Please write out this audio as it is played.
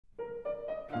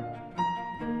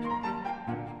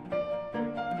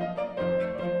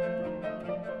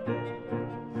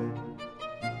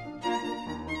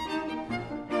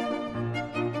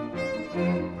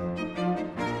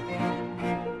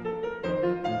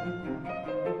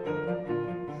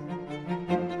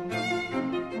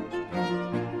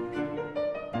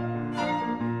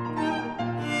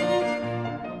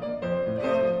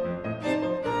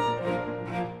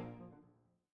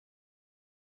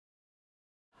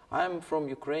I'm from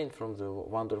Ukraine, from the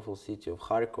wonderful city of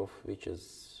Kharkov, which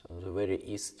is on the very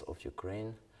east of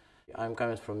Ukraine. I'm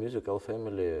coming from a musical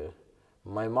family.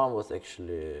 My mom was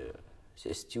actually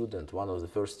a student, one of the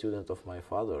first students of my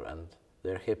father, and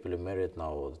they're happily married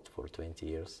now for 20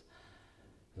 years.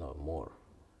 No, more,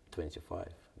 25,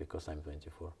 because I'm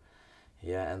 24.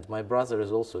 Yeah, and my brother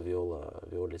is also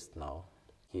violist now.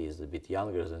 He is a bit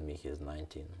younger than me, he is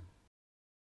 19.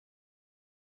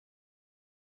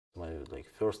 My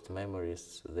first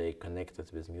memories, they connected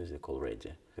with music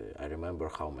already. I remember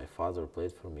how my father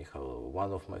played for me, how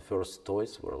one of my first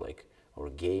toys were or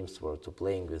games were to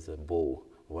playing with a bow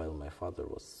while my father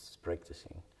was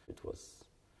practicing. It was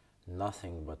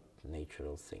nothing but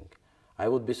natural thing. I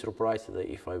would be surprised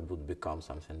if I would become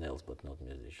something else but not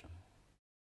musician.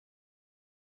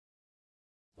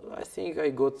 I think I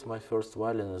got my first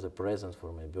violin as a present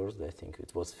for my birthday. I think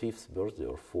it was 5th birthday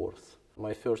or 4th.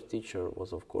 My first teacher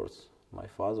was, of course, my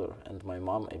father and my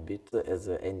mom a bit. As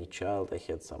any child, I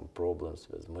had some problems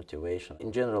with motivation.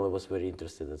 In general, I was very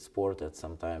interested in sport, and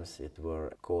sometimes it were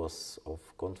a cause of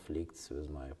conflicts with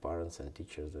my parents and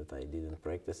teachers that I didn't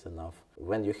practice enough.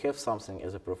 When you have something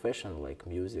as a profession like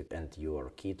music and you are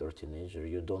a kid or teenager,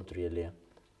 you don't really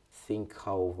think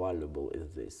how valuable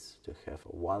is this to have.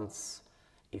 Once,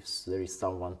 if there is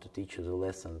someone to teach you the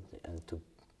lesson and to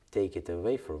take it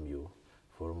away from you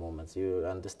for moments, you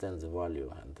understand the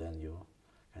value, and then you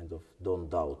kind of don't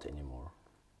doubt anymore.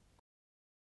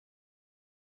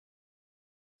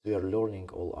 We are learning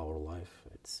all our life.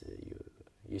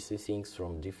 You see things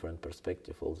from different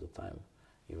perspectives all the time,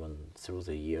 even through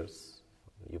the years.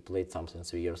 You played something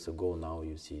 3 years ago, now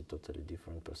you see totally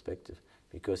different perspective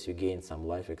because you gain some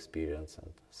life experience.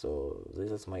 And so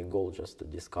this is my goal, just to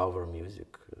discover music,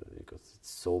 because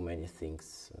it's so many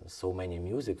things, so many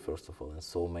music first of all, and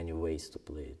so many ways to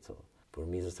play it. So for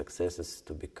me the success is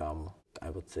to become, I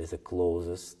would say, the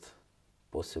closest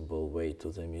possible way to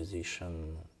the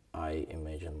musician I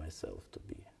imagine myself to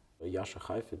be. Jascha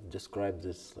Heifetz described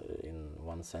this in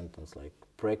one sentence, like,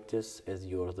 practice as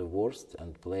you're the worst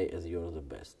and play as you're the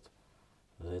best.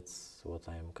 That's what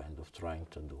I'm kind of trying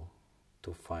to do,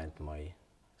 to find my,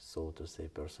 so to say,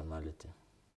 personality.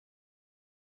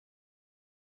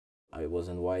 I was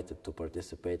invited to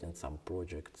participate in some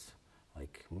projects,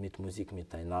 like Mit Musik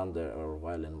miteinander or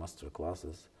violin master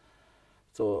classes.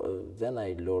 So then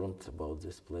I learned about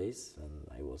this place, and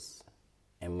I was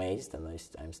amazed, and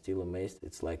I'm still amazed.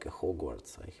 It's like a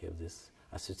Hogwarts. I have this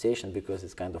association because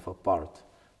it's kind of apart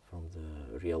from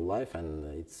the real life, and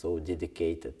it's so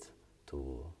dedicated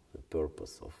to the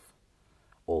purpose of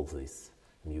all this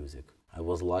music. I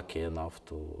was lucky enough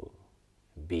to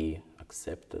be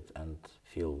accepted and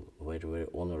feel very, very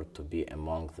honored to be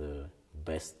among the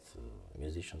best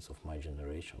musicians of my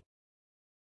generation.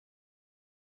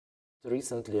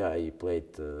 Recently I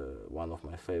played one of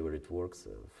my favorite works,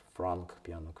 Franck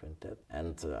Piano Quintet,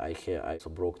 and I also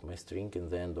broke my string in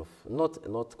the end of,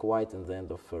 not quite in the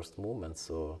end of first movement,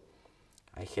 so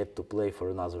I had to play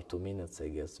for another 2 minutes, I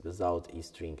guess, without E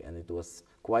string, and it was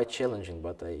quite challenging,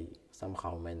 but I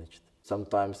somehow managed.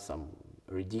 Sometimes some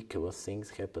ridiculous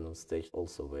things happen on stage,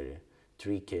 also very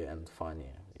tricky and funny.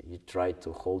 You try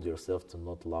to hold yourself to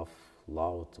not laugh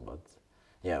loud, but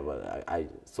yeah, but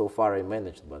so far I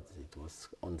managed, but it was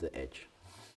on the edge.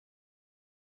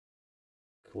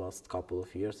 Last couple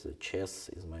of years, chess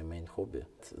is my main hobby.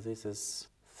 This is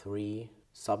 3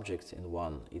 subjects in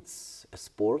one. It's a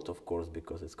sport, of course,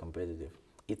 because it's competitive.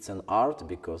 It's an art,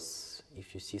 because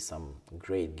if you see some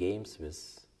great games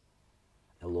with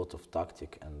a lot of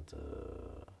tactic and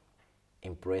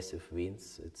impressive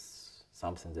wins, it's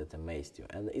something that amazed you.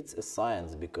 And it's a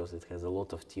science, because it has a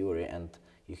lot of theory and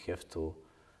you have to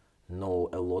know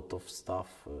a lot of stuff.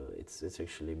 It's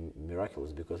actually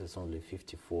miraculous, because it's only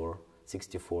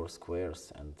 64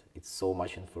 squares, and it's so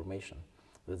much information.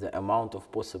 With the amount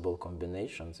of possible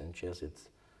combinations in chess, it's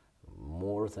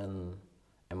more than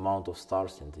amount of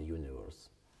stars in the universe.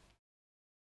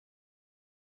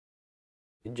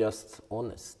 It's just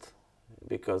honest,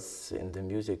 because in the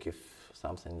music, if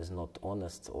something is not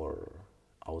honest or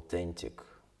authentic,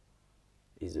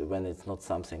 is when it's not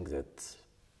something that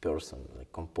person,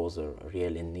 like composer,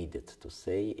 really needed to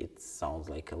say, it sounds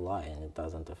like a lie and it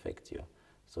doesn't affect you.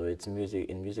 So it's music.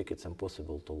 In music, it's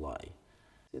impossible to lie.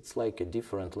 It's like a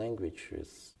different language.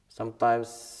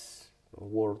 Sometimes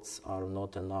words are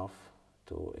not enough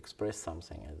to express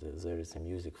something, and there is a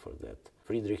music for that.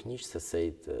 Friedrich Nietzsche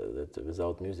said that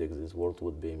without music, this world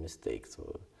would be a mistake.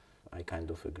 So I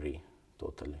kind of agree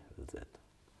totally with that.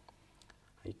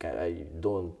 I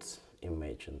don't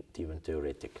imagine, even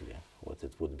theoretically, what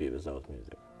it would be without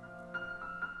music.